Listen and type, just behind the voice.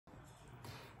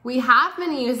We have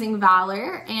been using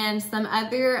Valor and some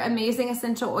other amazing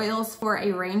essential oils for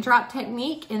a raindrop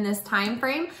technique in this time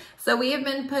frame. So we have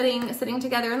been sitting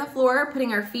together on the floor,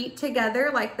 putting our feet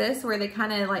together like this, where they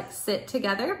kind of like sit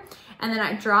together. And then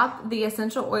I drop the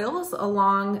essential oils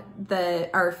along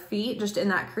our feet, just in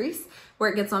that crease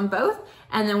where it gets on both.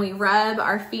 And then we rub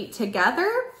our feet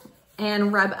together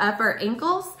and rub up our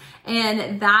ankles.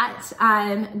 And that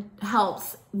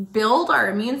helps build our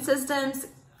immune systems,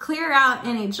 clear out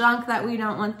any junk that we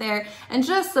don't want there, and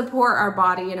just support our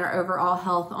body and our overall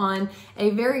health on a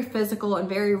very physical and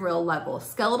very real level.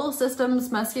 Skeletal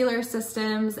systems, muscular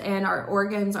systems, and our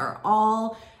organs are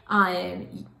all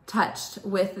touched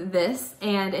with this,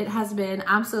 and it has been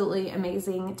absolutely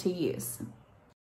amazing to use.